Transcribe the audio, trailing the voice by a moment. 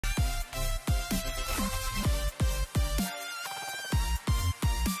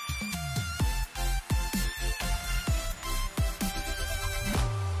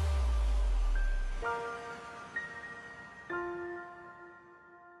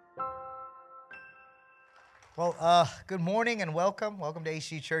Well, good morning and welcome. Welcome to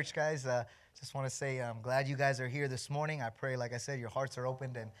HG Church, guys. Just want to say I'm glad you guys are here this morning. I pray, like I said, your hearts are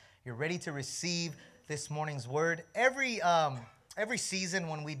opened and you're ready to receive this morning's word. Every season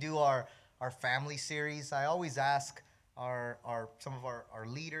when we do our family series, I always ask some of our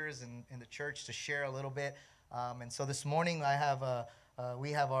leaders in the church to share a little bit. And so this morning we have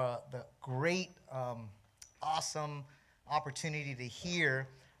the great, awesome opportunity to hear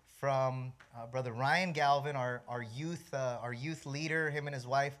from Brother Ryan Galvin, our youth leader. Him and his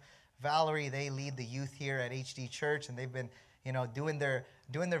wife Valerie, they lead the youth here at HD Church, and they've been doing their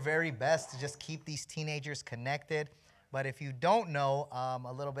very best to just keep these teenagers connected. But if you don't know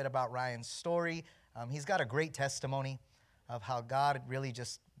a little bit about Ryan's story, he's got a great testimony of how God really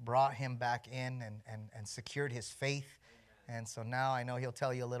just brought him back in and secured his faith. And so now I know he'll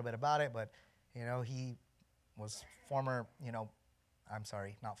tell you a little bit about it, but he was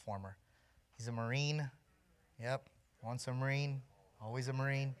not former. He's a Marine. Yep, once a Marine, always a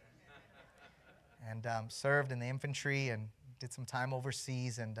Marine. And served in the infantry and did some time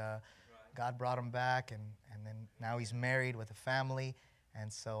overseas. And God brought him back, and then now he's married with a family.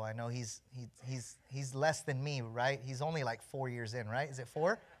 And so I know he's less than me, right? He's only like 4 years in, right? Is it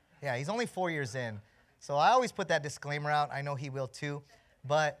 4? Yeah, he's only 4 years in. So I always put that disclaimer out. I know he will too.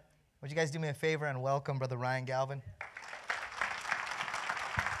 But would you guys do me a favor and welcome Brother Ryan Galvin?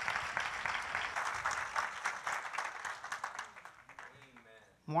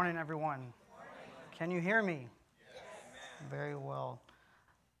 Morning, everyone. Can you hear me? Yes. Very well.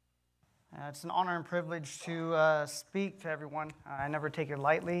 It's an honor and privilege to speak to everyone. I never take it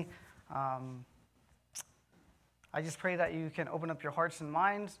lightly. I just pray that you can open up your hearts and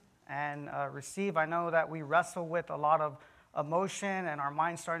minds and receive. I know that we wrestle with a lot of emotion and our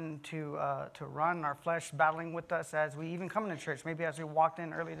minds starting to run, our flesh battling with us as we even come into church. Maybe as we walked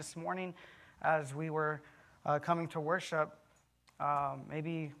in early this morning, as we were coming to worship,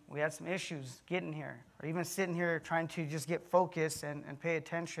 maybe we had some issues getting here, or even sitting here trying to just get focused and pay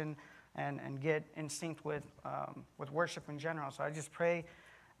attention and get in sync with worship in general. So I just pray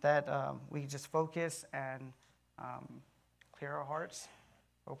that we just focus and clear our hearts,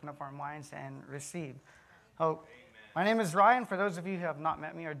 open up our minds, and receive. Oh, my name is Ryan, for those of you who have not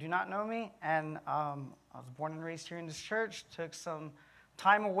met me or do not know me, and I was born and raised here in this church, took some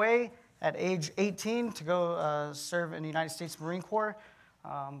time away at age 18 to go serve in the United States Marine Corps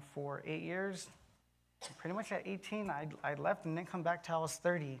for 8 years. Pretty much at 18, I left and didn't come back till I was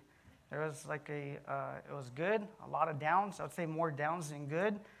 30. There was it was good, a lot of downs. I would say more downs than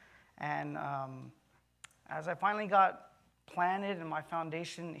good. And as I finally got planted in my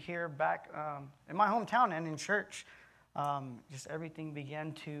foundation here back in my hometown and in church, just everything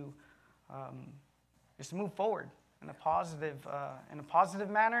began to just move forward in a positive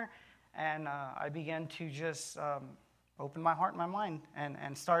manner. And I began to just open my heart and my mind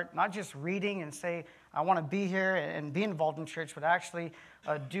and start not just reading and say, I want to be here and be involved in church, but actually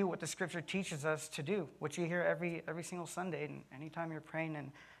do what the Scripture teaches us to do, which you hear every single Sunday and anytime you're praying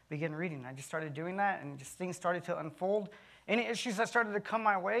and begin reading. I just started doing that, and just things started to unfold. Any issues that started to come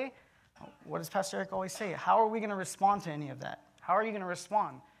my way, what does Pastor Eric always say? How are we going to respond to any of that? How are you going to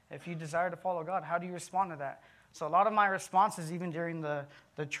respond? If you desire to follow God, how do you respond to that? So a lot of my responses, even during the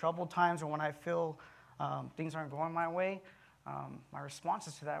troubled times or when I feel things aren't going my way, my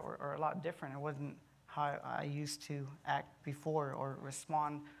responses to that are a lot different. It wasn't how I used to act before or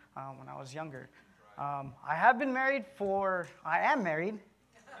respond when I was younger. I am married.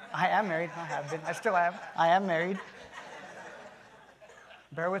 I have been. I still am. I am married.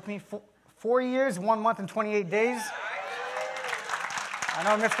 Bear with me. 4 years, 1 month, and 28 days. I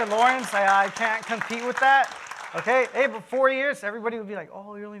know, Mr. Lawrence, I can't compete with that. Okay, hey, but 4 years, everybody would be like,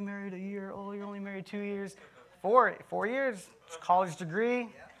 oh, you're only married a year. Oh, you're only married 2 years. 4 years, it's a college degree.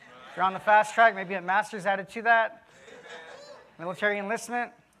 If you're on the fast track, maybe a master's added to that. Military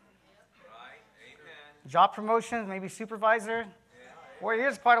enlistment. Job promotions, maybe supervisor. 4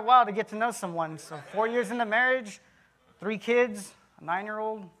 years is quite a while to get to know someone. So 4 years into marriage, 3 kids, a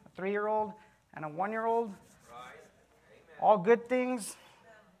 9-year-old, a 3-year-old, and a 1-year-old. All good things.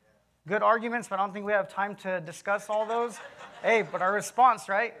 Good arguments, but I don't think we have time to discuss all those. Hey, but our response,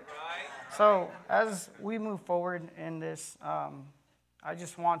 right? So as we move forward in this, I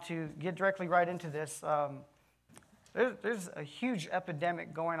just want to get directly right into this. There's a huge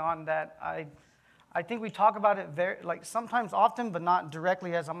epidemic going on that I think we talk about it sometimes often, but not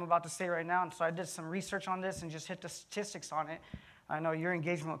directly, as I'm about to say right now. And so I did some research on this and just hit the statistics on it. I know your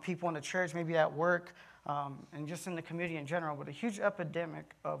engagement with people in the church, maybe at work, and just in the community in general, but a huge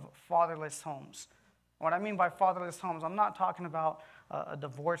epidemic of fatherless homes. What I mean by fatherless homes, I'm not talking about a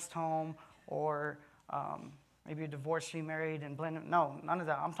divorced home or maybe a divorce, remarried, and blended. No, none of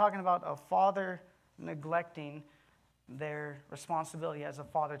that. I'm talking about a father neglecting their responsibility as a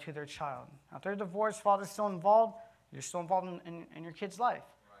father to their child. Now, if they're divorced, father's still involved, you're still involved in your kid's life.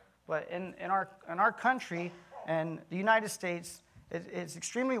 Right. But in our country and the United States, it's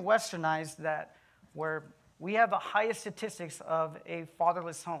extremely westernized that where we have the highest statistics of a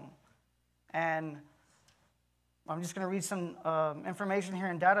fatherless home. And I'm just going to read some information here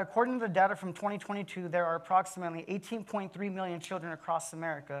in data. According to the data from 2022, there are approximately 18.3 million children across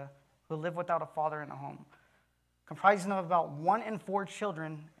America who live without a father in the home, comprising of about 1 in 4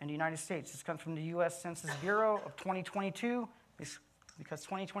 children in the United States. This comes from the U.S. Census Bureau of 2022, because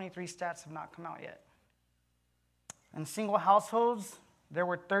 2023 stats have not come out yet. In single households, there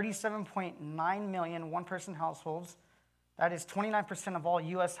were 37.9 million one-person households. That is 29% of all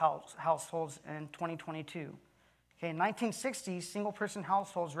U.S. households in 2022. Okay, in 1960, single-person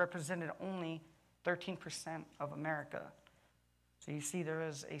households represented only 13% of America. So you see there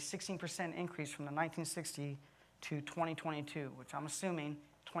is a 16% increase from the 1960 to 2022, which I'm assuming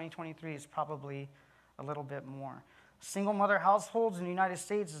 2023 is probably a little bit more. Single mother households in the United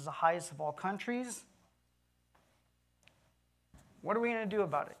States is the highest of all countries. What are we going to do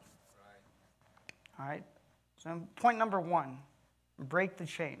about it? Right. All right. So point number 1, break the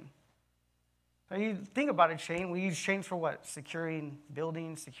chain. So you think about a chain, we use chains for what? Securing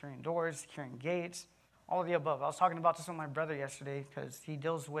buildings, securing doors, securing gates, all of the above. I was talking about this with my brother yesterday because he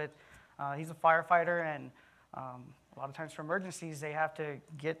deals with, he's a firefighter, and a lot of times for emergencies, they have to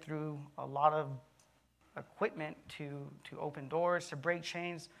get through a lot of equipment to open doors, to break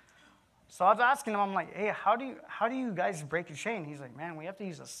chains. So I was asking him, I'm like, hey, how do you guys break a chain? He's like, man, we have to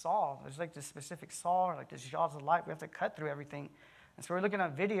use a saw. There's like this specific saw, or like this jaws of life. We have to cut through everything. And so we're looking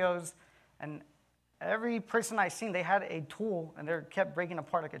at videos, and every person I seen, they had a tool, and they kept breaking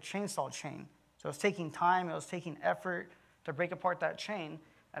apart like a chainsaw chain. So it was taking time, it was taking effort to break apart that chain.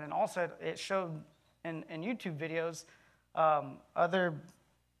 And then also it showed in YouTube videos other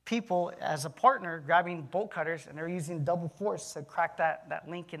people as a partner grabbing bolt cutters, and they're using double force to crack that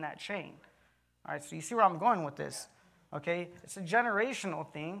link in that chain. All right, so you see where I'm going with this, okay? It's a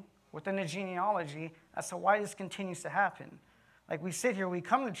generational thing within the genealogy as to why this continues to happen. Like we sit here, we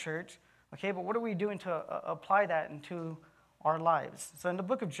come to church, okay, but what are we doing to apply that into our lives? So in the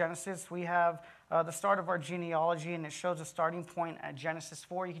book of Genesis, we have the start of our genealogy, and it shows a starting point at Genesis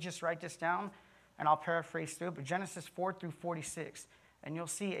 4. You can just write this down, and I'll paraphrase through it, but Genesis 4 through 46. And you'll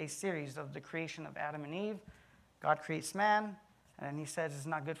see a series of the creation of Adam and Eve. God creates man, and he says it's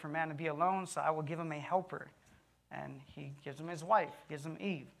not good for man to be alone, so I will give him a helper. And he gives him his wife, gives him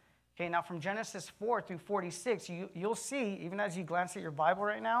Eve. Okay, now from Genesis 4 through 46, you'll see, even as you glance at your Bible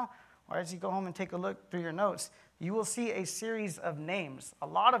right now, or as you go home and take a look through your notes, you will see a series of names, a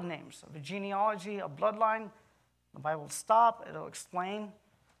lot of names, of a genealogy, a bloodline. The Bible will stop, it'll explain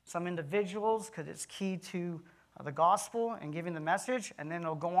some individuals, because it's key to the gospel and giving the message, and then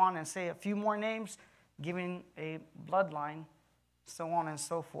it'll go on and say a few more names, giving a bloodline, so on and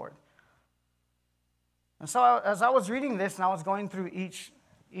so forth. And so as I was reading this and I was going through each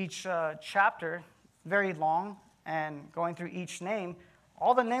chapter, very long, and going through each name,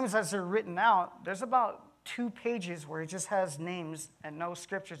 all the names as they're written out, there's about 2 pages where it just has names and no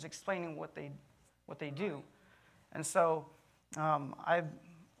scriptures explaining what they do. And so I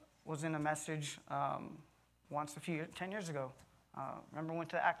was in a message once 10 years ago. Remember, we went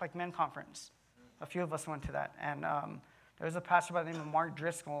to the Act Like Men conference. A few of us went to that. And there was a pastor by the name of Mark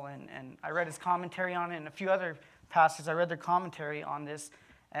Driscoll, and I read his commentary on it, and a few other pastors, I read their commentary on this.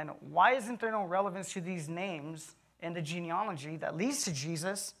 And why isn't there no relevance to these names in the genealogy that leads to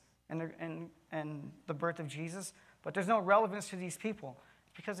Jesus and the birth of Jesus, but there's no relevance to these people?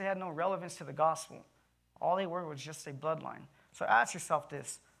 It's because they had no relevance to the gospel. All they were was just a bloodline. So ask yourself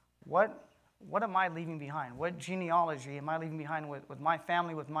this: what am I leaving behind? What genealogy am I leaving behind with my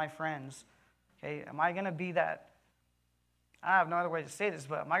family, with my friends? Okay, am I going to be that, I have no other way to say this,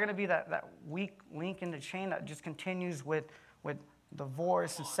 but am I going to be that weak link in the chain that just continues with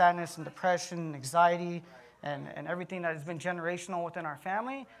divorce and sadness and depression and anxiety and everything that has been generational within our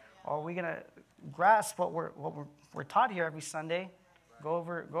family? Or are we going to grasp what we're taught here every Sunday, go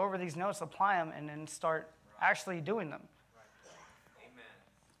over these notes, apply them, and then start actually doing them?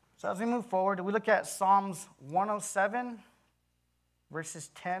 So as we move forward, we look at Psalms 107, verses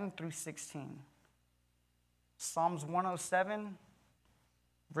 10 through 16. Psalms 107,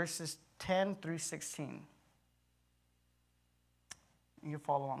 verses 10 through 16. You can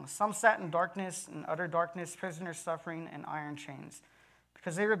follow along. Some sat in darkness, in utter darkness, prisoners suffering in iron chains,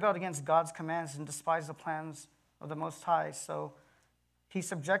 because they rebelled against God's commands and despised the plans of the Most High. So he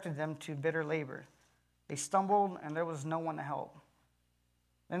subjected them to bitter labor. They stumbled, and there was no one to help.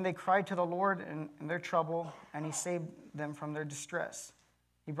 Then they cried to the Lord in their trouble, and he saved them from their distress.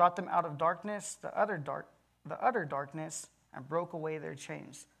 He brought them out of darkness, the utter darkness, and broke away their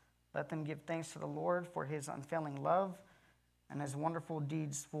chains. Let them give thanks to the Lord for his unfailing love and his wonderful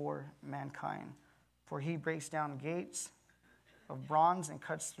deeds for mankind. For he breaks down gates of bronze and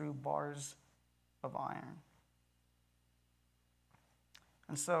cuts through bars of iron.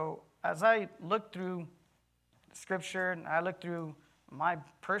 And so, as I look through Scripture, and I look through my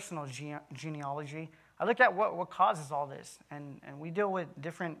personal genealogy, I look at what causes all this. And we deal with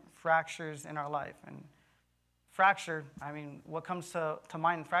different fractures in our life. And fracture, I mean, what comes to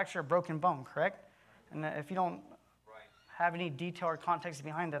mind, fracture, a broken bone, correct? And if you don't have any detail or context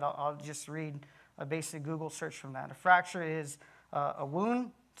behind it, I'll just read a basic Google search from that. A fracture is a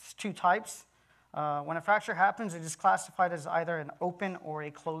wound. It's two types. When a fracture happens, it is classified as either an open or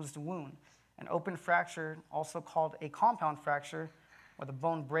a closed wound. An open fracture, also called a compound fracture, where the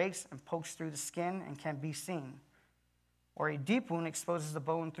bone breaks and pokes through the skin and can be seen. Or a deep wound exposes the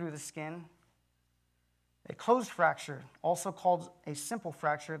bone through the skin. A closed fracture, also called a simple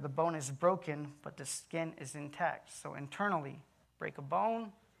fracture, the bone is broken, but the skin is intact. So internally, break a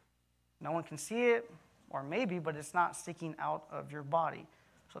bone, no one can see it, or maybe, but it's not sticking out of your body.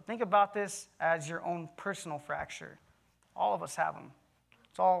 So think about this as your own personal fracture. All of us have them.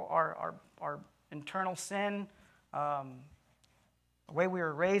 It's all our internal sin, the way we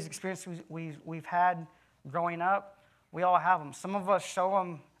were raised, experiences we've had growing up. We all have them. Some of us show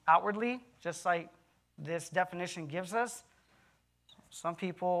them outwardly, just like this definition gives us. Some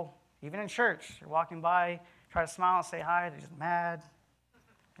people, even in church, you're walking by, try to smile and say hi, they're just mad.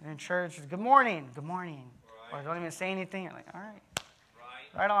 And in church, it's good morning, right. Or don't even say anything. You're like, all right.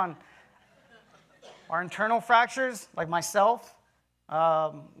 Right on. Our internal fractures, like myself,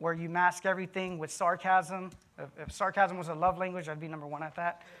 where you mask everything with sarcasm. If sarcasm was a love language, I'd be number one at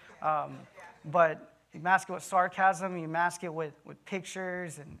that. But you mask it with sarcasm, you mask it with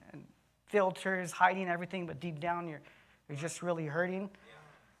pictures and filters, hiding everything, but deep down you're just really hurting.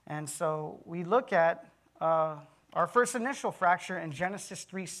 And so we look at our first initial fracture in Genesis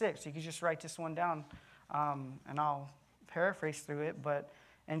 3:6. You can just write this one down, and I'll paraphrase through it. But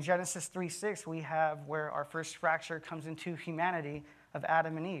in Genesis 3:6, we have where our first fracture comes into humanity of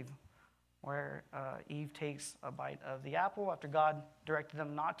Adam and Eve, where Eve takes a bite of the apple after God directed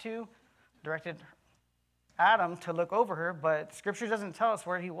them not to, directed Adam to look over her, but Scripture doesn't tell us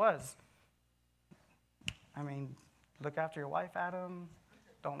where he was. I mean, look after your wife, Adam.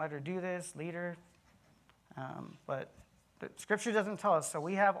 Don't let her do this. Lead her. But the Scripture doesn't tell us. So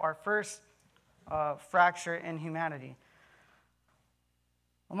we have our first fracture in humanity.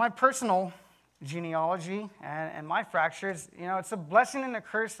 Well, my personal genealogy and my fractures, it's a blessing and a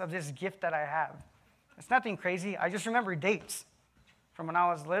curse of this gift that I have. It's nothing crazy. I just remember dates from when I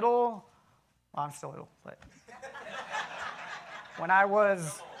was little. Well, I'm still little, but when I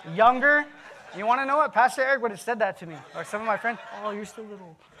was younger. You want to know what? Pastor Eric would have said that to me, or some of my friends. Oh, you're still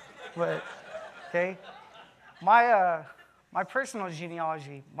little. But, okay. My personal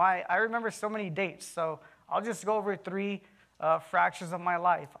genealogy, I remember so many dates, so I'll just go over 3 fractures of my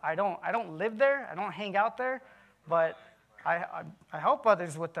life. I don't live there, I don't hang out there, but I help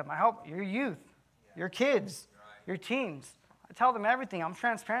others with them. I help your youth, your kids, your teens. I tell them everything. I'm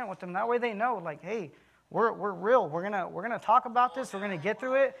transparent with them. That way they know, like, hey, we're real. We're gonna talk about this. We're gonna get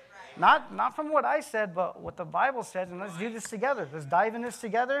through it. Not from what I said, but what the Bible says, and let's do this together. Let's dive in this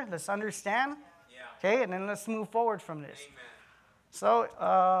together. Let's understand. Okay, and then let's move forward from this. Amen.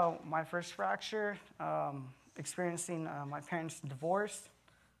 So my first fracture, experiencing my parents' divorce.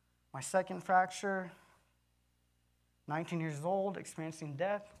 My second fracture, 19 years old, experiencing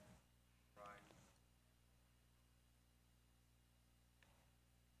death.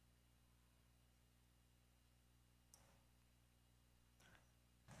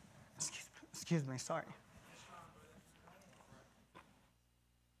 Excuse me, sorry.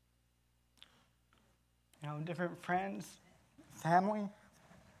 Different friends, family.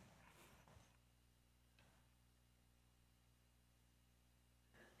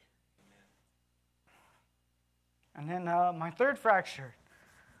 And then my third fracture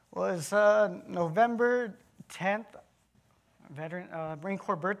was November 10th, Marine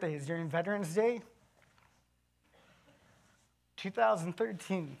Corps birthday is during Veterans Day,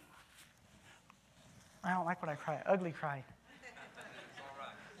 2013. I don't like when I cry. Ugly cry.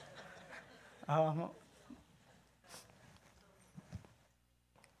 I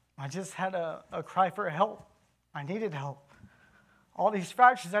just had a cry for help. I needed help. All these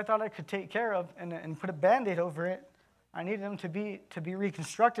fractures I thought I could take care of and put a Band-Aid over it. I needed them to be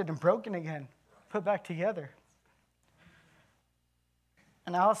reconstructed and broken again. put back together.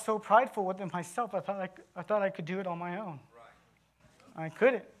 And I was so prideful within myself, I thought I could do it on my own. Right. I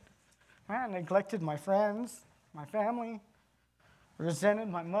couldn't. Man, I neglected my friends, my family, resented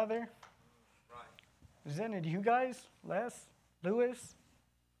my mother, right. Resented you guys, Les, Lewis.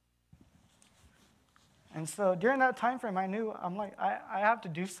 And so during that time frame, I knew, I'm like, I have to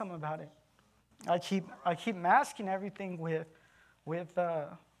do something about it. I keep masking everything with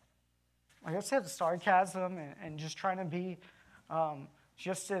like I said, sarcasm and just trying to be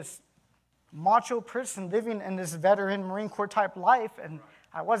just this macho person living in this veteran Marine Corps type life, and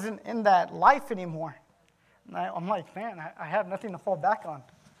I wasn't in that life anymore. And I'm like, man, I have nothing to fall back on.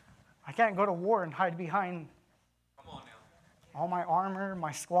 I can't go to war and hide behind all my armor,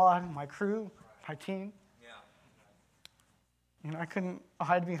 my squad, my crew, my team. You know, I couldn't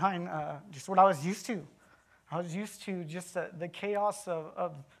hide behind just what I was used to. I was used to just the chaos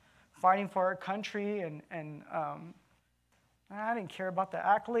of fighting for our country, and I didn't care about the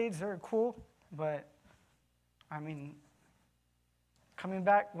accolades. They were cool, but, I mean,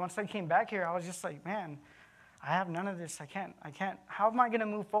 once I came back here, I was just like, man, I have none of this. I can't, how am I going to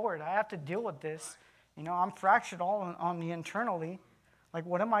move forward? I have to deal with this. You know, I'm fractured all on me internally. Like,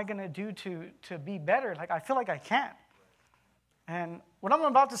 what am I going to do to be better? Like, I feel like I can't. And what I'm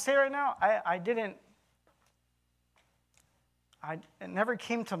about to say right now, it never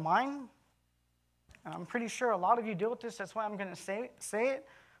came to mind. And I'm pretty sure a lot of you deal with this. That's why I'm going to say it.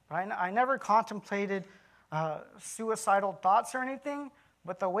 But I never contemplated suicidal thoughts or anything.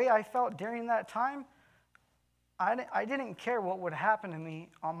 But the way I felt during that time, I didn't care what would happen to me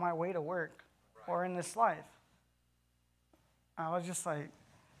on my way to work or in this life. I was just like,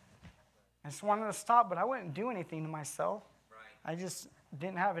 I just wanted to stop, but I wouldn't do anything to myself. I just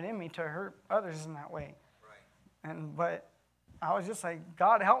didn't have it in me to hurt others in that way. But I was just like,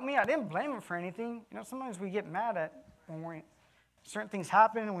 God help me. I didn't blame him for anything. You know, sometimes we get mad at when certain things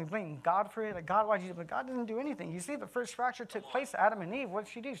happen and we blame God for it. Like, God, why'd you do it? But God didn't do anything. You see, the first fracture took place, Adam and Eve. What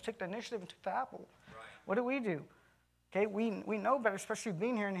did she do? She took the initiative and took the apple. Right. What do we do? Okay, we know better, especially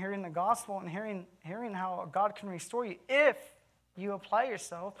being here and hearing the gospel and hearing how God can restore you if you apply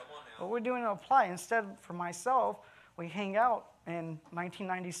yourself. What we're doing to apply. Instead, for myself, we hang out in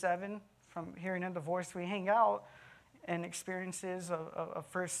 1997 from hearing a divorce. We hang out and experiences of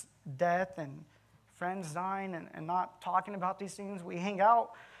first death and friends dying and not talking about these things. We hang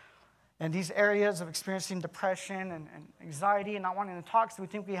out in these areas of experiencing depression and anxiety and not wanting to talk, so we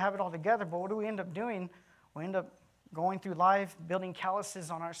think we have it all together. But what do we end up doing? We end up going through life, building calluses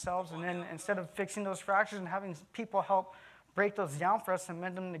on ourselves, and then instead of fixing those fractures and having people help break those down for us and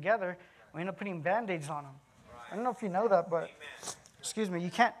mend them together, we end up putting Band-Aids on them. I don't know if you know that, but excuse me,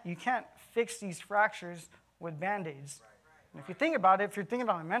 you can't fix these fractures with Band-Aids. And if you think about it, if you're thinking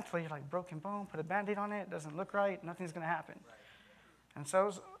about it mentally, you're like, broken bone, put a Band-Aid on it, doesn't look right, nothing's going to happen. And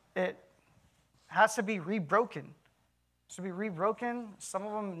so it has to be rebroken. It should be rebroken. Some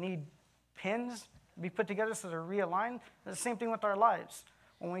of them need pins to be put together so they're realigned. It's the same thing with our lives.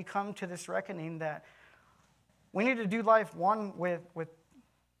 When we come to this reckoning that we need to do life, one, with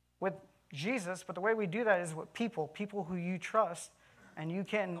Jesus, but the way we do that is with people who you trust and you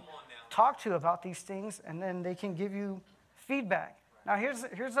can talk to about these things, and then they can give you feedback. Now, here's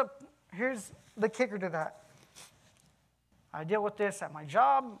the kicker to that. I deal with this at my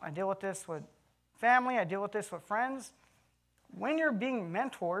job. I deal with this with family. I deal with this with friends. When you're being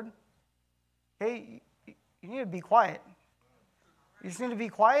mentored, hey, you need to be quiet. You just need to be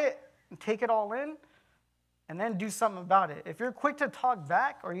quiet and take it all in and then do something about it. If you're quick to talk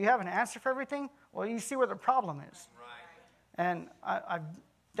back or you have an answer for everything, well, you see where the problem is. Right. And I've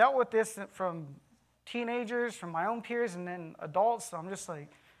dealt with this from teenagers, from my own peers, and then adults. So I'm just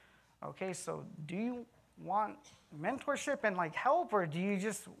like, okay, so do you want mentorship and like help, or do you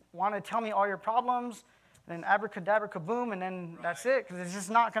just want to tell me all your problems, and then abracadabra kaboom, and then that's it? Because it's just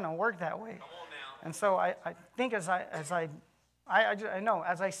not going to work that way. And so I think as I know,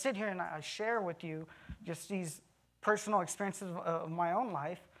 as I sit here and I share with you just these personal experiences of my own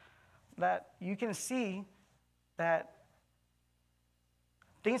life, that you can see that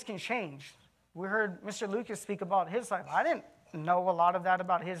things can change. We heard Mr. Lucas speak about his life. I didn't know a lot of that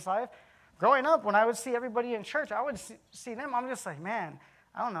about his life. Growing up, when I would see everybody in church, I would see them. I'm just like, man,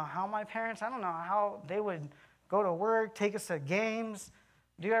 I don't know how my parents, I don't know how they would go to work, take us to games,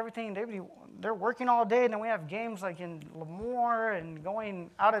 do everything. They're working all day, and then we have games like in Lemoore and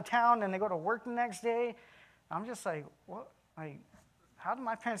going out of town, and they go to work the next day. I'm just like, what? Like, how do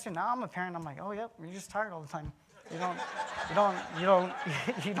my parents do? Now I'm a parent. I'm like, oh, yep, you're just tired all the time. You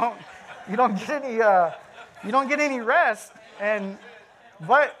don't get any rest.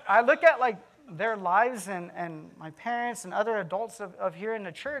 But I look at like their lives and my parents and other adults of here in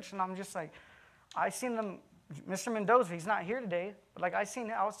the church, and I'm just like, I seen them, Mr. Mendoza, he's not here today, but like I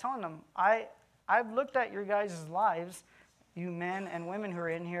was telling them, I've looked at your guys' lives, you men and women who are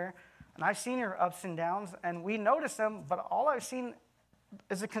in here, and I've seen your ups and downs, and we notice them, but all I've seen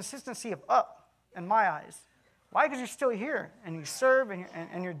is a consistency of up in my eyes. Why? Because you're still here, and you serve,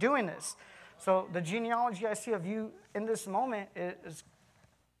 and you're doing this. So the genealogy I see of you in this moment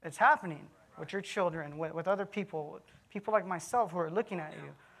it's happening with your children, with other people like myself who are looking at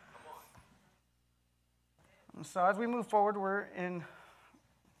you. And so as we move forward, we're in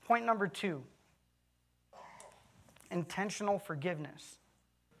point number 2, intentional forgiveness.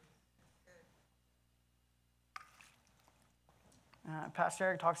 Pastor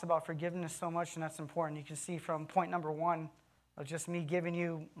Eric talks about forgiveness so much, and that's important. You can see from point number 1 of just me giving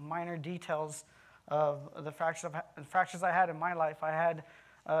you minor details of the fractures I had in my life. I had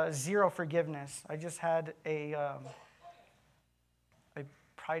 0 forgiveness. I just had a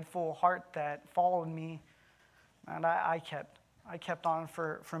prideful heart that followed me, and I kept on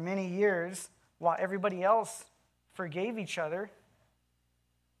for many years while everybody else forgave each other.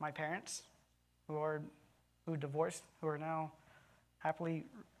 My parents, who divorced, who are now happily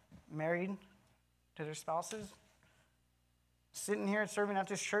married to their spouses, sitting here serving at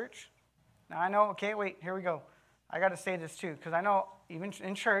this church. Now I know, okay, wait, here we go. I got to say this too, because I know even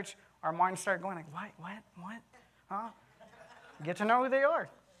in church, our minds start going like, what, huh? Get to know who they are.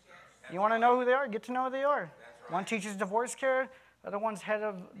 You want to know who they are? Get to know who they are. One teaches divorce care, the other one's head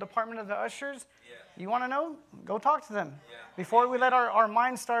of department of the ushers. You want to know? Go talk to them. Before we let our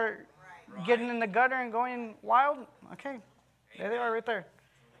minds start getting in the gutter and going wild, okay, there they are right there.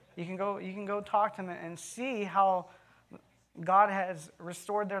 You can go talk to them and see how God has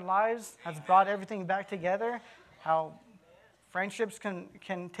restored their lives, has brought everything back together, how friendships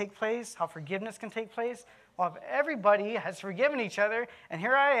can take place, how forgiveness can take place. Well, if everybody has forgiven each other, and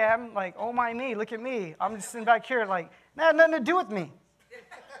here I am, like, oh my me, look at me. I'm just sitting back here like, that had nothing to do with me.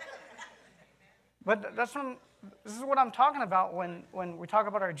 But this is what I'm talking about when we talk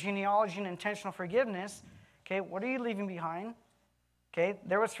about our genealogy and intentional forgiveness. Okay, what are you leaving behind? Okay,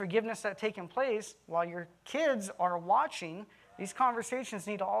 there was forgiveness that taken place while your kids are watching. These conversations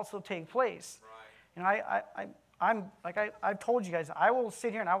need to also take place. Right. And I've told you guys, I will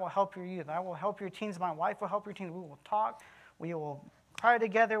sit here and I will help your youth. I will help your teens. My wife will help your teens. We will talk. We will cry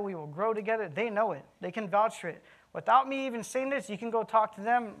together. We will grow together. They know it. They can vouch for it. Without me even saying this, you can go talk to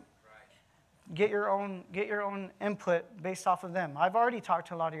them. Right. Get your own input based off of them. I've already talked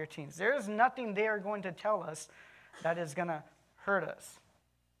to a lot of your teens. There is nothing they are going to tell us that is going to hurt us.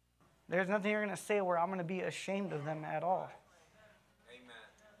 There's nothing you're going to say where I'm going to be ashamed of them at all. Amen.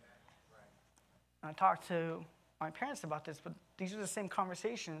 Right. I talked to my parents about this, but these are the same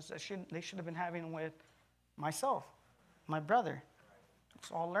conversations that they should have been having with myself, my brother.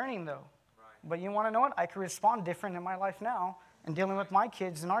 It's all learning, though. Right. But you want to know what? I can respond different in my life now and dealing with my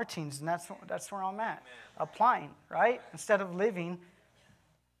kids and our teens, and that's where I'm at. Amen. Applying, right? Instead of living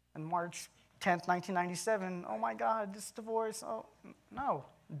in March 10th, 1997, oh my God, this divorce, oh, no,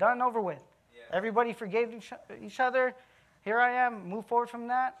 done, over with. Yeah. Everybody forgave each other. Here I am, move forward from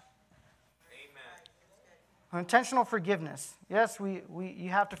that. Amen. Intentional forgiveness. Yes, you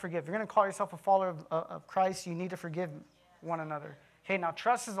have to forgive. If you're going to call yourself a follower of Christ, you need to forgive one another. Okay, now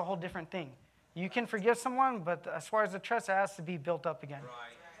trust is a whole different thing. You can forgive someone, but as far as the trust, it has to be built up again.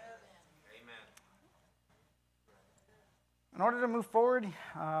 Right. Amen. In order to move forward,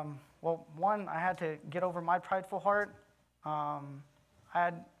 well, one, I had to get over my prideful heart. I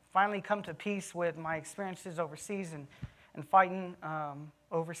had finally come to peace with my experiences overseas and fighting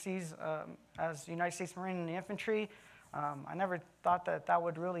overseas as United States Marine in the infantry. I never thought that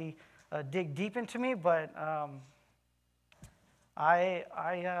would really dig deep into me, but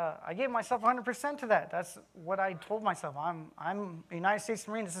I gave myself 100% to that. That's what I told myself. I'm a United States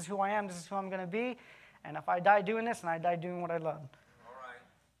Marine. This is who I am. This is who I'm going to be. And if I die doing this, and I die doing what I love.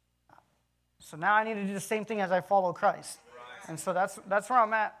 So now I need to do the same thing as I follow Christ. Right. And so that's where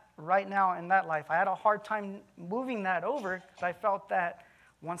I'm at right now in that life. I had a hard time moving that over because I felt that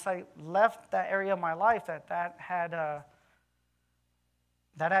once I left that area of my life, that had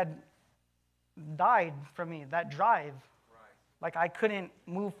died from me, that drive. Right. Like I couldn't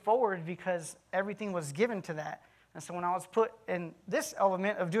move forward because everything was given to that. And so when I was put in this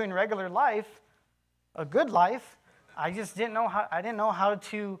element of doing regular life, a good life, I just didn't know how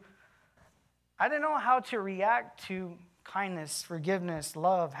to react to kindness, forgiveness,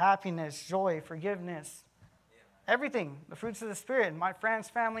 love, happiness, joy, forgiveness, everything, the fruits of the Spirit. My friends,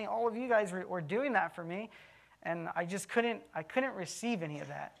 family, all of you guys were doing that for me, and I couldn't receive any of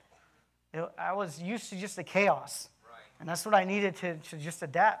that. I was used to just the chaos. Right. And that's what I needed to just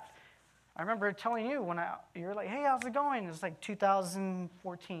adapt. I remember telling you when you were like, hey, how's it going? It was like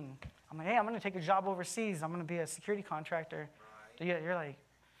 2014. I'm like, hey, I'm going to take a job overseas. I'm going to be a security contractor. Right. You're like,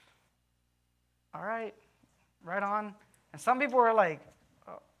 all right, right on. And some people were like,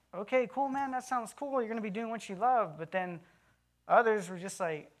 okay, cool, man, that sounds cool. You're going to be doing what you love. But then others were just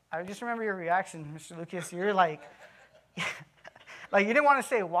like, I just remember your reaction, Mr. Lucas. You're like, like you didn't want to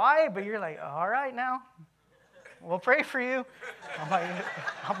say why, but you're like, all right now, we'll pray for you. I'm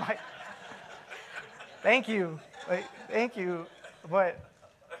like, thank you, thank you. But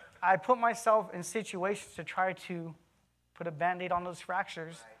I put myself in situations to try to put a Band-Aid on those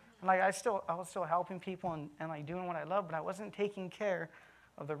fractures. And like I was still helping people and like doing what I love, but I wasn't taking care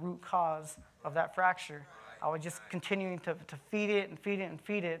of the root cause of that fracture. I was just continuing to feed it and feed it and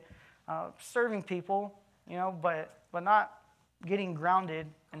feed it, serving people, but not getting grounded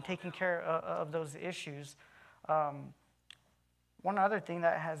and taking care of those issues. One other thing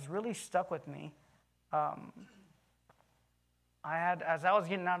that has really stuck with me, as I was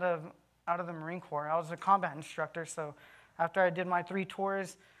getting out of the Marine Corps, I was a combat instructor. So after I did my 3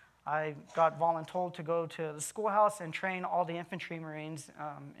 tours, I got voluntold to go to the schoolhouse and train all the infantry Marines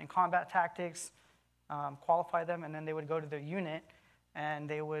in combat tactics, qualify them, and then they would go to their unit,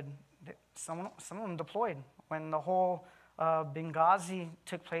 and some of them deployed. When the whole Benghazi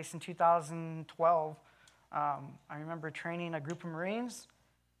took place in 2012, I remember training a group of Marines,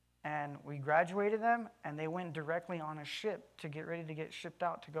 and we graduated them, and they went directly on a ship to get ready to get shipped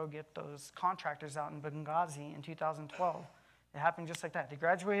out to go get those contractors out in Benghazi in 2012. It happened just like that. They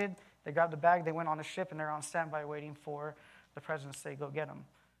graduated, they grabbed the bag, they went on a ship, and they're on standby waiting for the president to say, go get them.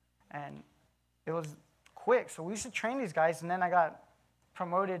 And it was quick. So we used to train these guys, and then I got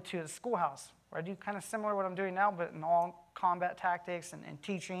promoted to the schoolhouse, where I do kind of similar to what I'm doing now, but in all combat tactics and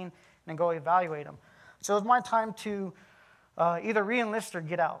teaching, and then go evaluate them. So it was my time to either re-enlist or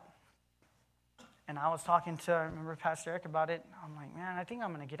get out. And I was talking to, I remember Pastor Eric about it. I'm like, man, I think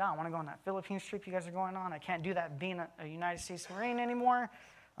I'm going to get out. I want to go on that Philippines trip you guys are going on. I can't do that being a United States Marine anymore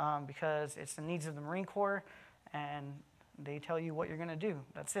because it's the needs of the Marine Corps, and they tell you what you're going to do.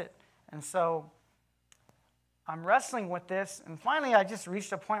 That's it. And so I'm wrestling with this, and finally I just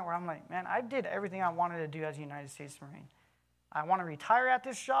reached a point where I'm like, man, I did everything I wanted to do as a United States Marine. I want to retire at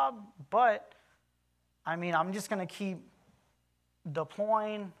this job, but, I'm just going to keep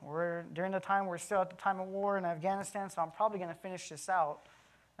deploying. During the time, we're still at the time of war in Afghanistan, so I'm probably going to finish this out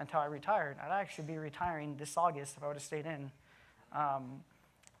until I retired. I'd actually be retiring this August if I would have stayed in. I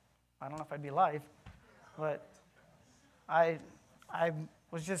don't know if I'd be alive, but I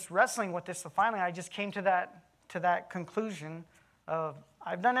was just wrestling with this, so finally I just came to that conclusion of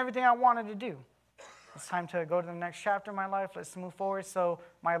I've done everything I wanted to do. It's time to go to the next chapter of my life. Let's move forward. So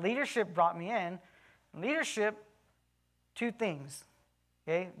my leadership brought me in. Leadership, 2 things,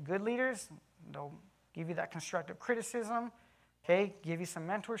 okay? Good leaders, they'll give you that constructive criticism, okay? Give you some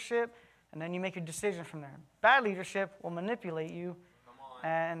mentorship, and then you make a decision from there. Bad leadership will manipulate you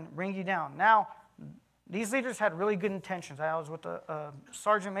and bring you down. Now, these leaders had really good intentions. I was with a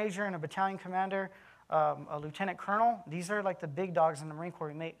sergeant major and a battalion commander, a lieutenant colonel. These are like the big dogs in the Marine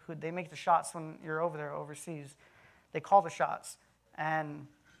Corps. They make the shots when you're over there overseas. They call the shots. And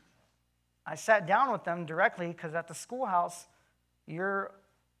I sat down with them directly because at the schoolhouse, you're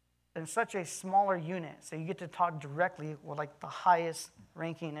in such a smaller unit, so you get to talk directly with like the highest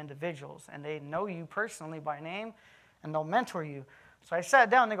ranking individuals, and they know you personally by name, and they'll mentor you. So I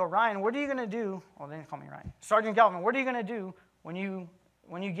sat down, and they go, Ryan, what are you going to do? Well, they didn't call me Ryan. Sergeant Galvin, what are you going to do when you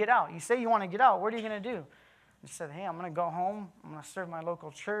get out? You say you want to get out. What are you going to do? I said, hey, I'm going to go home. I'm going to serve my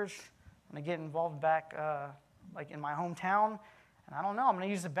local church. I'm going to get involved back like in my hometown. And I don't know, I'm going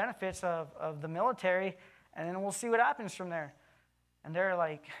to use the benefits of the military, and then we'll see what happens from there. And they're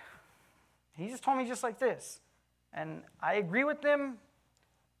like, he just told me just like this. And I agree with them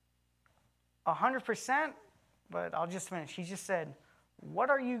 100%, but I'll just finish. He just said, what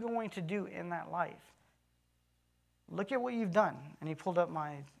are you going to do in that life? Look at what you've done. And he pulled up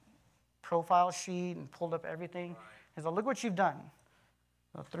my profile sheet and pulled up everything. He said, look what you've done.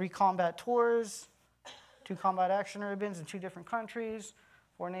 3 combat tours, 2 combat action ribbons in 2 different countries,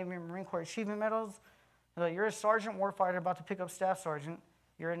 4 Navy and Marine Corps achievement medals. You're a sergeant warfighter about to pick up staff sergeant.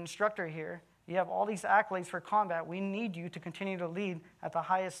 You're an instructor here. You have all these accolades for combat. We need you to continue to lead at the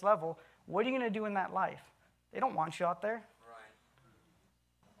highest level. What are you going to do in that life? They don't want you out there. Right.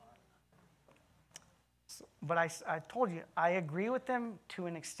 So, but I told you, I agree with them to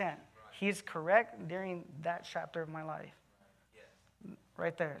an extent. Right. He is correct during that chapter of my life. Yes.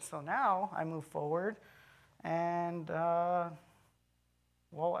 Right there. So now I move forward. And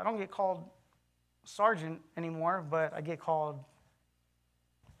Well, I don't get called sergeant anymore, but I get called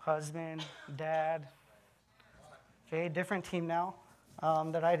husband, dad. Okay, different team now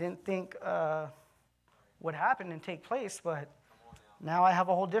that I didn't think would happen and take place, but now I have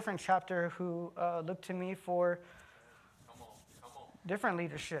a whole different chapter who look to me for different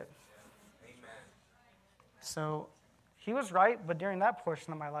leadership. So he was right, but during that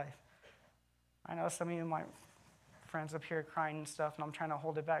portion of my life, I know some of you, my friends up here crying and stuff, and I'm trying to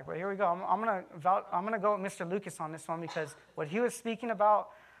hold it back. But here we go. I'm gonna go with Mr. Lucas on this one, because what he was speaking about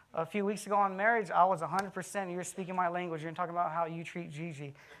a few weeks ago on marriage, I was 100%. You're speaking my language. You're talking about how you treat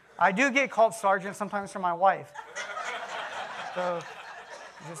Gigi. I do get called sergeant sometimes from my wife. So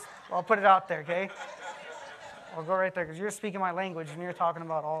I'll put it out there, okay? I'll go right there, because you're speaking my language and you're talking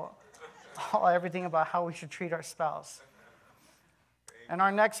about everything about how we should treat our spouse. And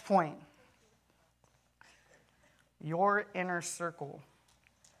our next point, your inner circle.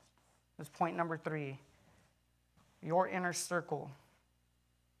 This is point number 3. Your inner circle.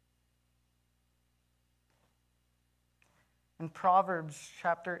 In Proverbs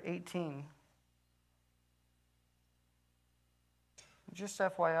chapter 18, just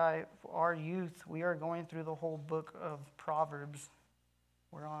FYI, for our youth, we are going through the whole book of Proverbs.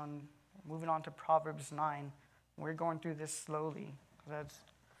 We're moving on to Proverbs 9. We're going through this slowly.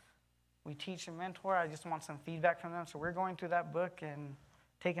 We teach and mentor. I just want some feedback from them. So we're going through that book and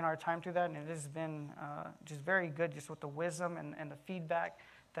taking our time through that. And it has been just very good, just with the wisdom and the feedback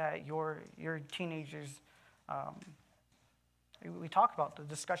that your teenagers, we talk about, the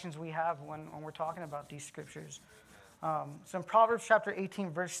discussions we have when we're talking about these scriptures. So in Proverbs chapter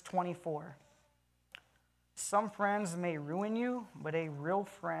 18, verse 24, some friends may ruin you, but a real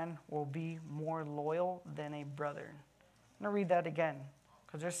friend will be more loyal than a brother. I'm going to read that again,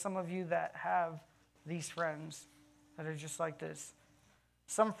 because there's some of you that have these friends that are just like this.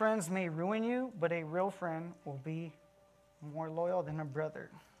 Some friends may ruin you, but a real friend will be more loyal than a brother.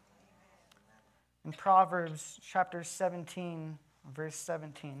 In Proverbs chapter 17, verse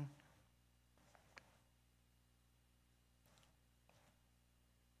 17.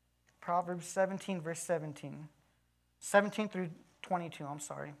 Proverbs 17, verse 17. 17 through 22, I'm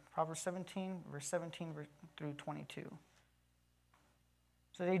sorry. Proverbs 17, verse 17 through 22.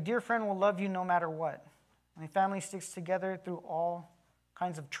 So a dear friend will love you no matter what. And a family sticks together through all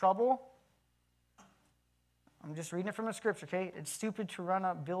kinds of trouble. I'm just reading it from the scripture, okay? It's stupid to run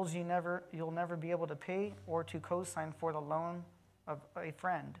up bills you'll never be able to pay, or to co-sign for the loan of a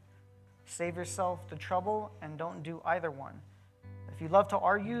friend. Save yourself the trouble and don't do either one. If you love to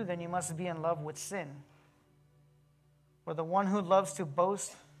argue, then you must be in love with sin. For the one who loves to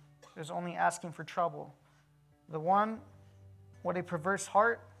boast is only asking for trouble. The one with a perverse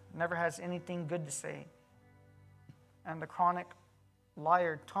heart never has anything good to say. And the chronic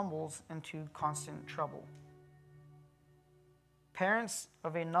liar tumbles into constant trouble. Parents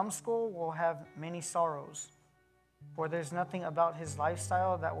of a numbskull will have many sorrows, for there's nothing about his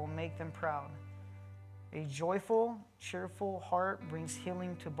lifestyle that will make them proud. A joyful, cheerful heart brings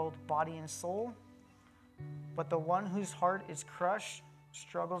healing to both body and soul, but the one whose heart is crushed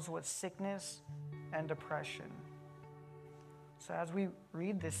struggles with sickness and depression. So as we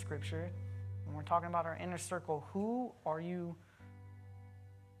read this scripture, and we're talking about our inner circle, who are you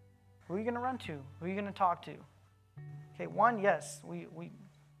going to run to? Who are you going to talk to? Okay, one, yes, we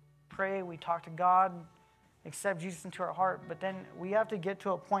pray, we talk to God, accept Jesus into our heart, but then we have to get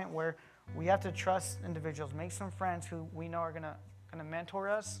to a point where we have to trust individuals, make some friends who we know are going to mentor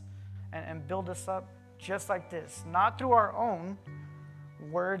us and build us up just like this. Not through our own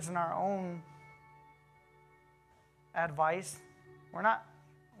words and our own advice. We're not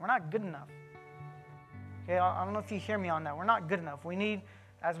good enough. Okay, I don't know if you hear me on that. We're not good enough. We need,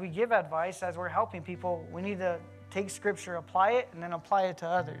 as we give advice, as we're helping people, we need to take scripture, apply it, and then apply it to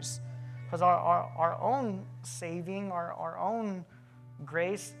others. Because our own saving, our own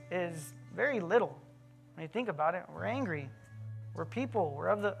grace is very little. When you think about it, we're angry. We're people. We're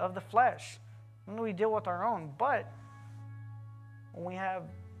of the flesh. And we deal with our own. But when we have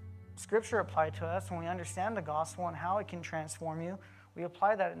scripture applied to us, when we understand the gospel and how it can transform you, we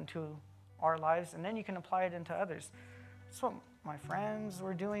apply that into our lives, and then you can apply it into others. That's what my friends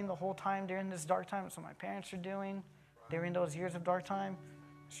were doing the whole time during this dark time. That's what my parents are doing during those years of dark time.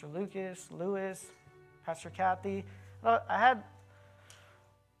 Mr. Lucas, Lewis, Pastor Kathy. I had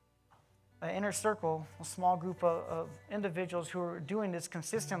an inner circle, a small group of individuals who were doing this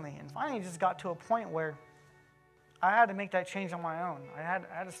consistently, and finally just got to a point where I had to make that change on my own. I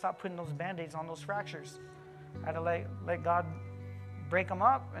had to stop putting those Band-Aids on those fractures. I had to let God break them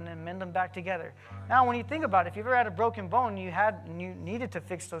up, and then mend them back together. Now, when you think about it, if you've ever had a broken bone and you needed to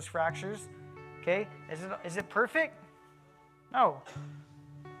fix those fractures, okay, is it perfect? No.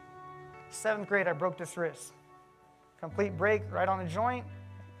 7th grade, I broke this wrist. Complete break right on the joint.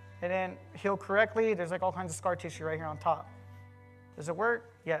 It didn't heal correctly. There's like all kinds of scar tissue right here on top. Does it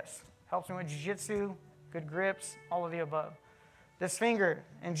work? Yes. Helps me with jiu-jitsu, good grips, all of the above. This finger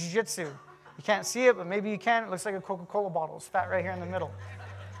in jiu-jitsu, you can't see it, but maybe you can. It looks like a Coca-Cola bottle. It's fat right here in the middle.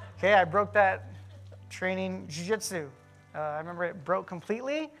 Okay, I broke that training jiu-jitsu. I remember it broke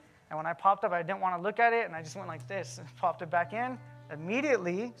completely, and when I popped up, I didn't want to look at it, and I just went like this and popped it back in.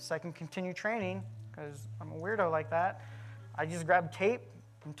 Immediately, so I can continue training, because I'm a weirdo like that, I just grabbed tape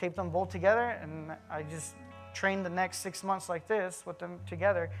and taped them both together, and I just trained the next 6 months like this with them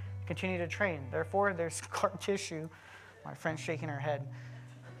together, continue to train. Therefore, there's scar tissue. My friend's shaking her head.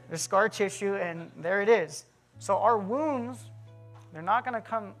 There's scar tissue, and there it is. So our wounds, they're not going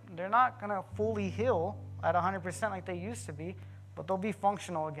to fully heal at 100% like they used to be, but they'll be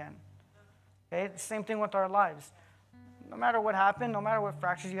functional again. Okay? Same thing with our lives. No matter what happened, no matter what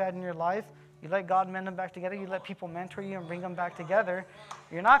fractures you had in your life, you let God mend them back together. You let people mentor you and bring them back together.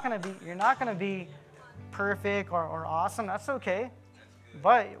 You're not going to be perfect or awesome. That's okay.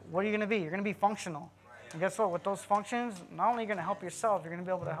 But what are you going to be? You're going to be functional. And guess what? With those functions, not only are you going to help yourself, you're going to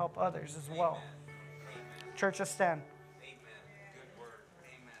be able to help others as well. Church, let's stand.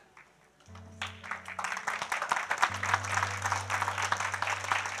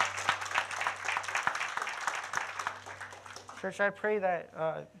 Church, I pray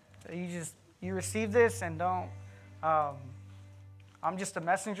that you receive this and don't. I'm just a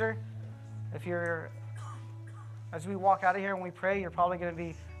messenger. As we walk out of here and we pray, you're probably going to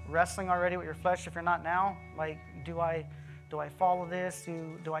be wrestling already with your flesh. If you're not now, like, do I follow this?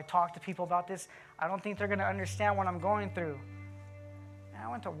 Do I talk to people about this? I don't think they're going to understand what I'm going through. Man,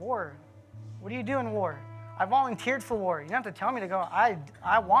 I went to war. What do you do in war? I volunteered for war. You don't have to tell me to go.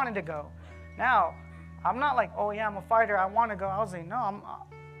 I wanted to go. Now, I'm not like, oh yeah, I'm a fighter, I want to go. I was like, no,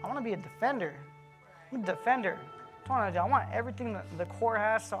 I want to be a defender. I'm a defender. That's what I want to do. I want everything that the Corps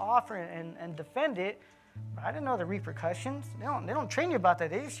has to offer and defend it. But I didn't know the repercussions. They don't train you about that.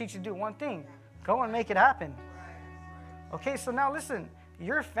 They just teach you to do one thing. Go and make it happen. Okay, so now listen.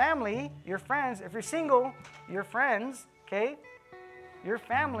 Your family, your friends, if you're single, your friends, okay? Your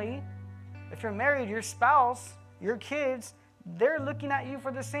family, if you're married, your spouse, your kids, they're looking at you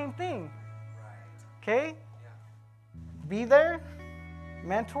for the same thing. Okay? Be there,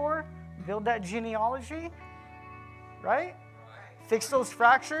 mentor, build that genealogy, right? Fix those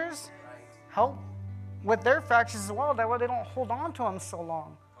fractures, help with their fractures as well. That way they don't hold on to them so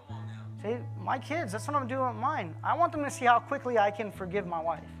long. See, my kids, that's what I'm doing with mine. I want them to see how quickly I can forgive my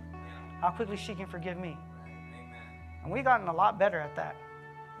wife, how quickly she can forgive me. And we've gotten a lot better at that.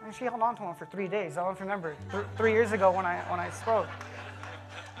 And she held on to him for 3 days. I don't remember 3 years ago when I spoke.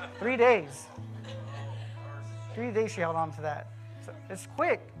 3 days. 3 days she held on to that. So it's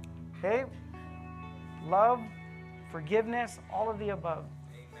quick, okay? Love, forgiveness, all of the above.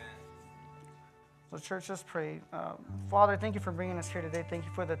 Amen. So church, let's pray. Father, thank you for bringing us here today. Thank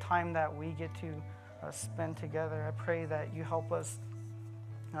you for the time that we get to spend together. I pray that you help us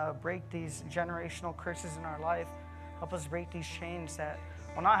break these generational curses in our life. Help us break these chains that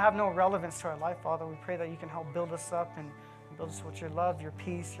will not have no relevance to our life, Father. We pray that you can help build us up and build us with your love, your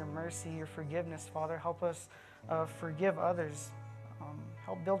peace, your mercy, your forgiveness, Father. Help us forgive others.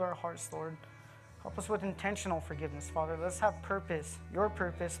 Help build our hearts, Lord. Help us with intentional forgiveness, Father. Let's have purpose, your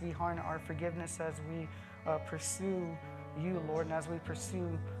purpose behind our forgiveness as we pursue you, Lord, and as we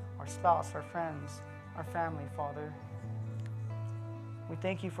pursue our spouse, our friends, our family, Father. We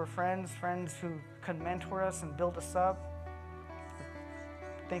thank you for friends who can mentor us and build us up.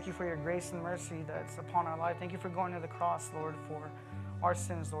 Thank you for your grace and mercy that's upon our life. Thank you for going to the cross, Lord, for our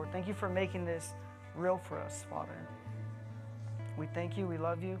sins, Lord. Thank you for making this real for us, Father. We thank you. We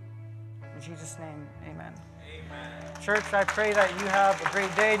love you. In Jesus' name, amen. Amen. Church, I pray that you have a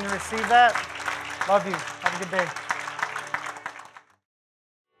great day and you receive that. Love you. Have a good day.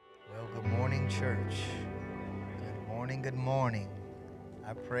 Well, good morning, church. Good morning, good morning.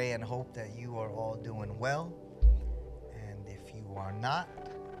 I pray and hope that you are all doing well. And if you are not,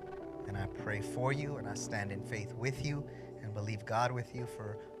 then I pray for you and I stand in faith with you and believe God with you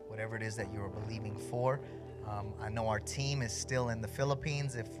for whatever it is that you are believing for. I know our team is still in the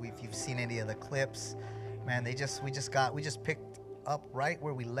Philippines. If you've seen any of the clips, man, we just picked up right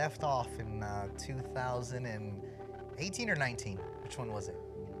where we left off in 2018 or 19. Which one was it?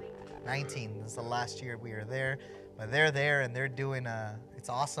 19. This is the last year we were there. But they're there and they're doing. It's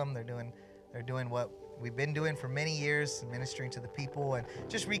awesome. They're doing what we've been doing for many years, ministering to the people and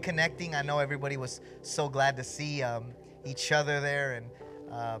just reconnecting. I know everybody was so glad to see each other there,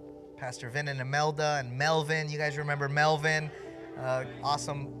 and Pastor Vin and Imelda and Melvin. You guys remember Melvin?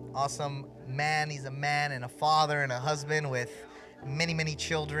 Awesome man. He's a man and a father and a husband with many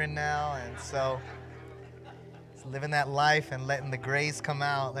children now, and so he's living that life and letting the grays come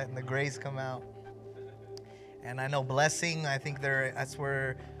out, And I know Blessing, I think that's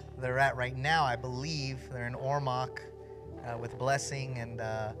where they're at right now. I believe they're in Ormoc with Blessing and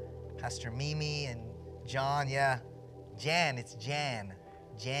Pastor Mimi and John. Yeah, it's Jan.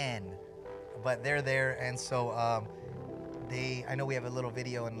 But they're there, and so I know we have a little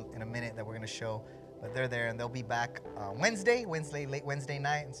video in a minute that we're going to show, but they're there, and they'll be back late Wednesday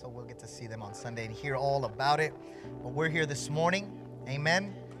night, and so we'll get to see them on Sunday and hear all about it. But we're here this morning.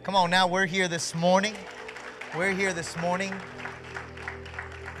 Amen. Come on now, we're here this morning.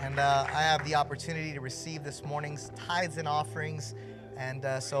 And I have the opportunity to receive this morning's tithes and offerings. And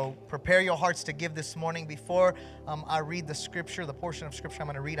so prepare your hearts to give this morning. Before I read the scripture, the portion of scripture I'm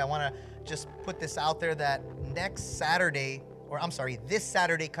going to read, I want to just put this out there that this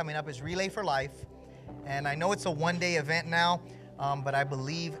Saturday coming up is Relay for Life. And I know it's a one-day event now, but I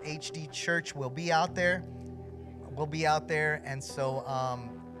believe HD Church will be out there. And so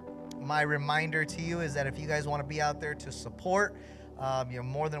my reminder to you is that if you guys want to be out there to support, you're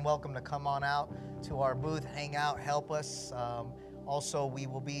more than welcome to come on out to our booth, hang out, help us. Also, we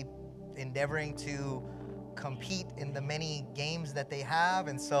will be endeavoring to compete in the many games that they have.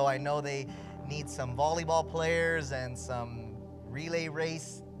 And so I know they need some volleyball players and some relay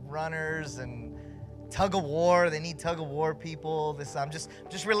race runners and tug of war. They need tug of war people. I'm just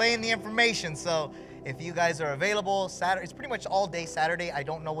relaying the information. So if you guys are available, Saturday, it's pretty much all day Saturday. I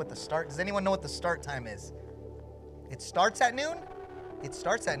don't know what the start. Does anyone know what the start time is? It starts at noon? It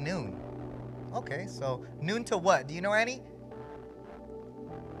starts at noon. Okay, so noon to what? Do you know, Annie?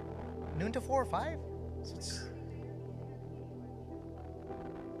 Noon to 4 or 5?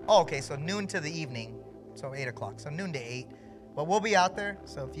 Okay, so noon to the evening, so 8 o'clock. So noon to 8. But we'll be out there,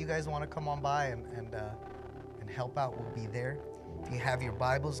 so if you guys want to come on by and help out, we'll be there. If you have your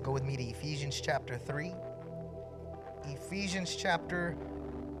Bibles, go with me to Ephesians chapter 3. Ephesians chapter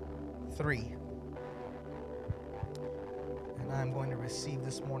 3. And I'm going to receive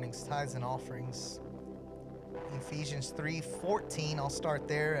this morning's tithes and offerings. Ephesians 3:14, I'll start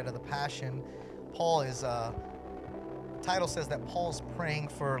there out of the Passion. Title says that Paul's praying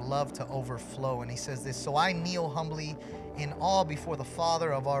for love to overflow, and he says this: "So I kneel humbly in awe before the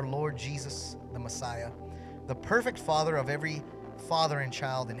Father of our Lord Jesus, the Messiah, the perfect Father of every father and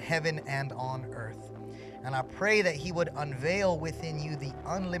child in heaven and on earth. And I pray that he would unveil within you the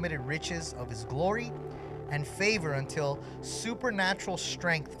unlimited riches of his glory and favor until supernatural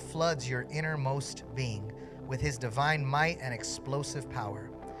strength floods your innermost being with his divine might and explosive power.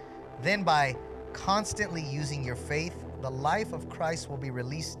 Then by constantly using your faith, the life of Christ will be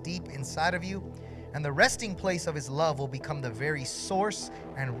released deep inside of you, and the resting place of his love will become the very source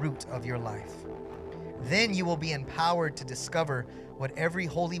and root of your life. Then you will be empowered to discover what every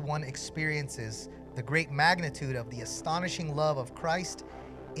Holy One experiences, the great magnitude of the astonishing love of Christ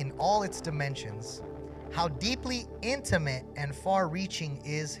in all its dimensions. How deeply intimate and far-reaching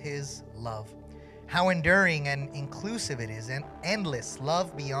is his love. How enduring and inclusive it is, and endless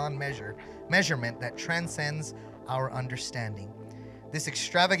love beyond measurement that transcends our understanding. This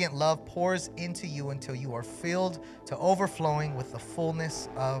extravagant love pours into you until you are filled to overflowing with the fullness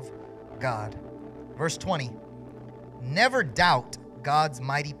of God." Verse 20, "Never doubt God's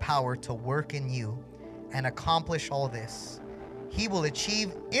mighty power to work in you and accomplish all this. He will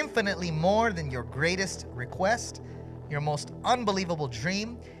achieve infinitely more than your greatest request, your most unbelievable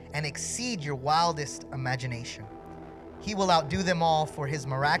dream, and exceed your wildest imagination. He will outdo them all, for his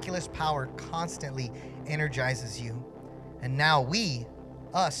miraculous power constantly energizes you. And now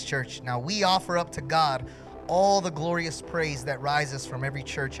us, church, we offer up to God all the glorious praise that rises from every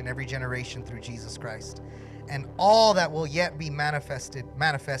church and every generation through Jesus Christ, and all that will yet be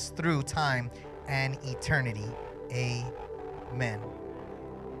manifest through time and eternity. Amen."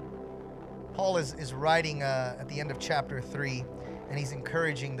 Paul is writing at the end of chapter 3, and he's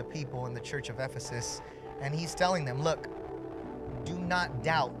encouraging the people in the church of Ephesus, and he's telling them, look, do not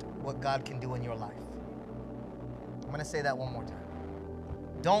doubt what God can do in your life. I'm going to say that one more time.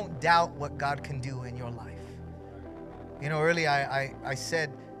 Don't doubt what God can do in your life. You know, earlier I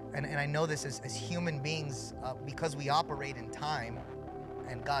said, and I know this as human beings, because we operate in time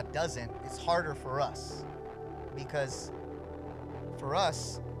and God doesn't, it's harder for us. Because for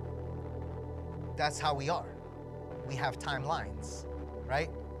us, that's how we are. We have timelines, right?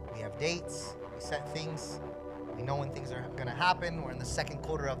 We have dates, we We set things. We know when things are going to happen. We're in the second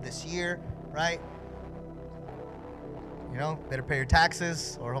quarter of this year, right? You know, better pay your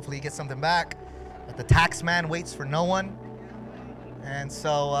taxes, or hopefully you get something back. But the tax man waits for no one. And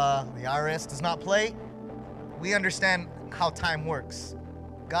so the IRS does not play. We understand how time works.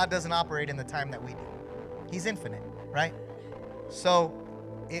 God doesn't operate in the time that we do. He's infinite, right? So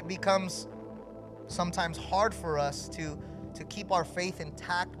it becomes sometimes hard for us to keep our faith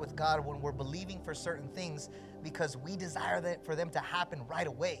intact with God when we're believing for certain things, because we desire that for them to happen right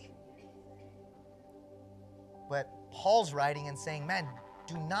away. But Paul's writing and saying, man,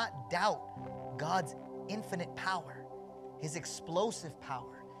 do not doubt God's infinite power, his explosive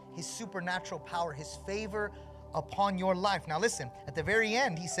power, his supernatural power, his favor upon your life. Now listen, at the very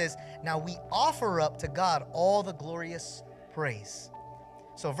end, he says, now we offer up to God all the glorious praise.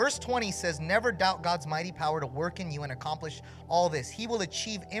 So verse 20 says, never doubt God's mighty power to work in you and accomplish all this. He will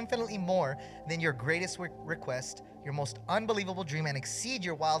achieve infinitely more than your greatest request, your most unbelievable dream, and exceed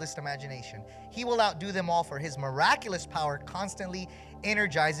your wildest imagination. He will outdo them all, for his miraculous power constantly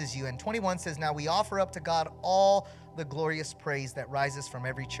energizes you. And 21 says, now we offer up to God all the glorious praise that rises from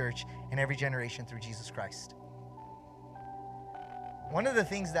every church and every generation through Jesus Christ. One of the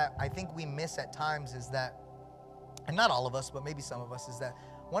things that I think we miss at times is that, and not all of us, but maybe some of us, is that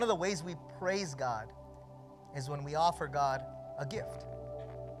one of the ways we praise God is when we offer God a gift.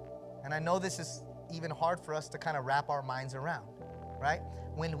 And I know this is even hard for us to kind of wrap our minds around, right?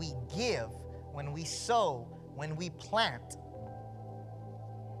 When we give, when we sow, when we plant,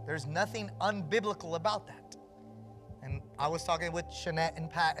 there's nothing unbiblical about that. And I was talking with Shanette and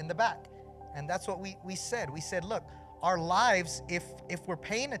Pat in the back, and that's what we said. We said, look, our lives, if we're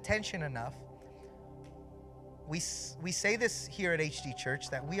paying attention enough, we say this here at HD Church,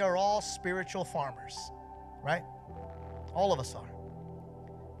 that we are all spiritual farmers, right? All of us are.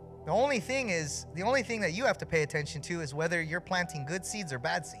 The only thing that you have to pay attention to is whether you're planting good seeds or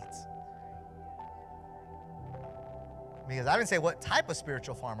bad seeds. Because I didn't say what type of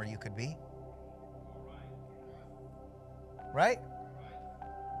spiritual farmer you could be. Right?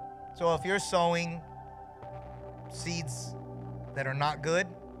 So if you're sowing seeds that are not good,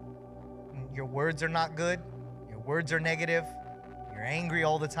 your words are not good, your words are negative, you're angry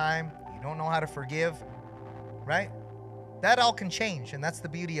all the time, you don't know how to forgive, right? That all can change, and that's the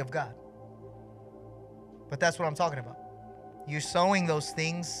beauty of God. But that's what I'm talking about. You're sowing those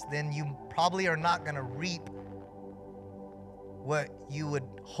things, then you probably are not going to reap what you would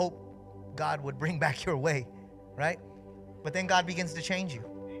hope God would bring back your way, right? But then God begins to change you,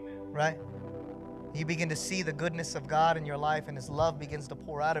 right? You begin to see the goodness of God in your life, and his love begins to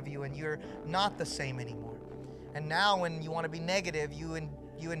pour out of you, and you're not the same anymore. And now when you want to be negative, you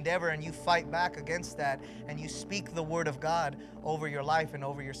endeavor and you fight back against that, and you speak the word of God over your life and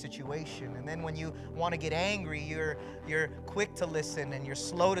over your situation. And then when you want to get angry, you're quick to listen, and you're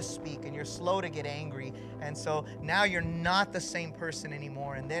slow to speak, and you're slow to get angry. And so now you're not the same person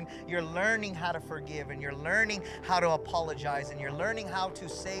anymore. And then you're learning how to forgive, and you're learning how to apologize, and you're learning how to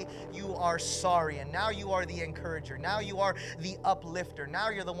say you are sorry. And now you are the encourager. Now you are the uplifter. Now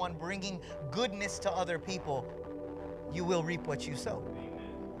you're the one bringing goodness to other people. You will reap what you sow.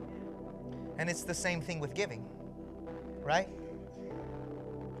 And it's the same thing with giving, right?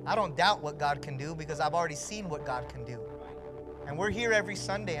 I don't doubt what God can do, because I've already seen what God can do. And we're here every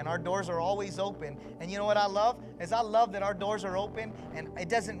Sunday, and our doors are always open. And you know what I love? I love that our doors are open, and it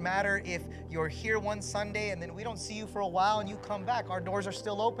doesn't matter if you're here one Sunday and then we don't see you for a while and you come back. Our doors are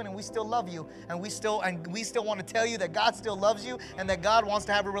still open, and we still love you, and we still want to tell you that God still loves you and that God wants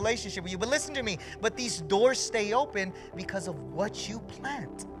to have a relationship with you. But listen to me, but these doors stay open because of what you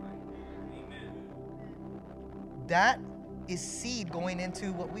plant. That is seed going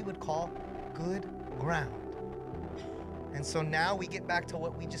into what we would call good ground. And so now we get back to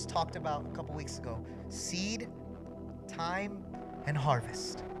what we just talked about a couple weeks ago. Seed, time, and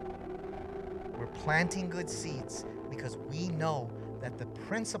harvest. We're planting good seeds because we know that the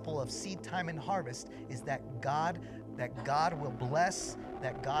principle of seed, time, and harvest is that God will bless,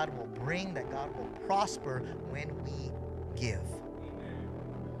 that God will bring, that God will prosper when we give.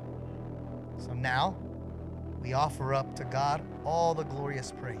 So now we offer up to God all the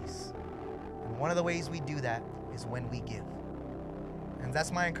glorious praise. And one of the ways we do that is when we give. And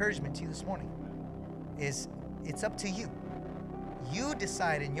that's my encouragement to you this morning, is it's up to you. You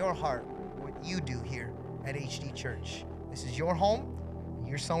decide in your heart what you do here at HD Church. This is your home.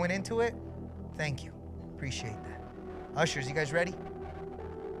 You're sowing into it. Thank you. Appreciate that. Ushers, you guys ready?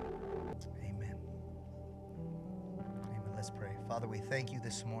 Amen. Amen. Let's pray. Father, we thank you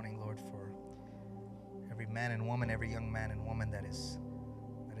this morning, Lord, for every man and woman, every young man and woman that is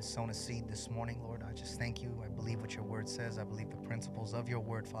has sown a seed this morning, Lord. I just thank you. I believe what your word says. I believe the principles of your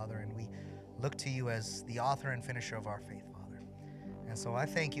word, Father, and we look to you as the author and finisher of our faith, Father. And so I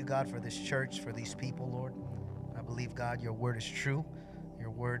thank you, God, for this church, for these people, Lord. I believe, God, your word is true.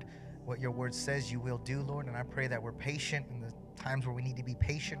 Your word, what your word says, you will do, Lord. And I pray that we're patient in the times where we need to be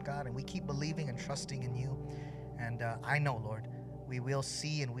patient, God, and we keep believing and trusting in you. And I know, Lord, we will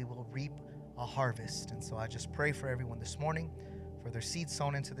see and we will reap a harvest. And so I just pray for everyone this morning, for their seed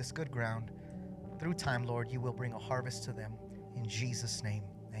sown into this good ground. Through time, Lord, you will bring a harvest to them. In Jesus' name,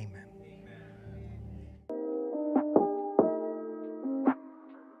 amen.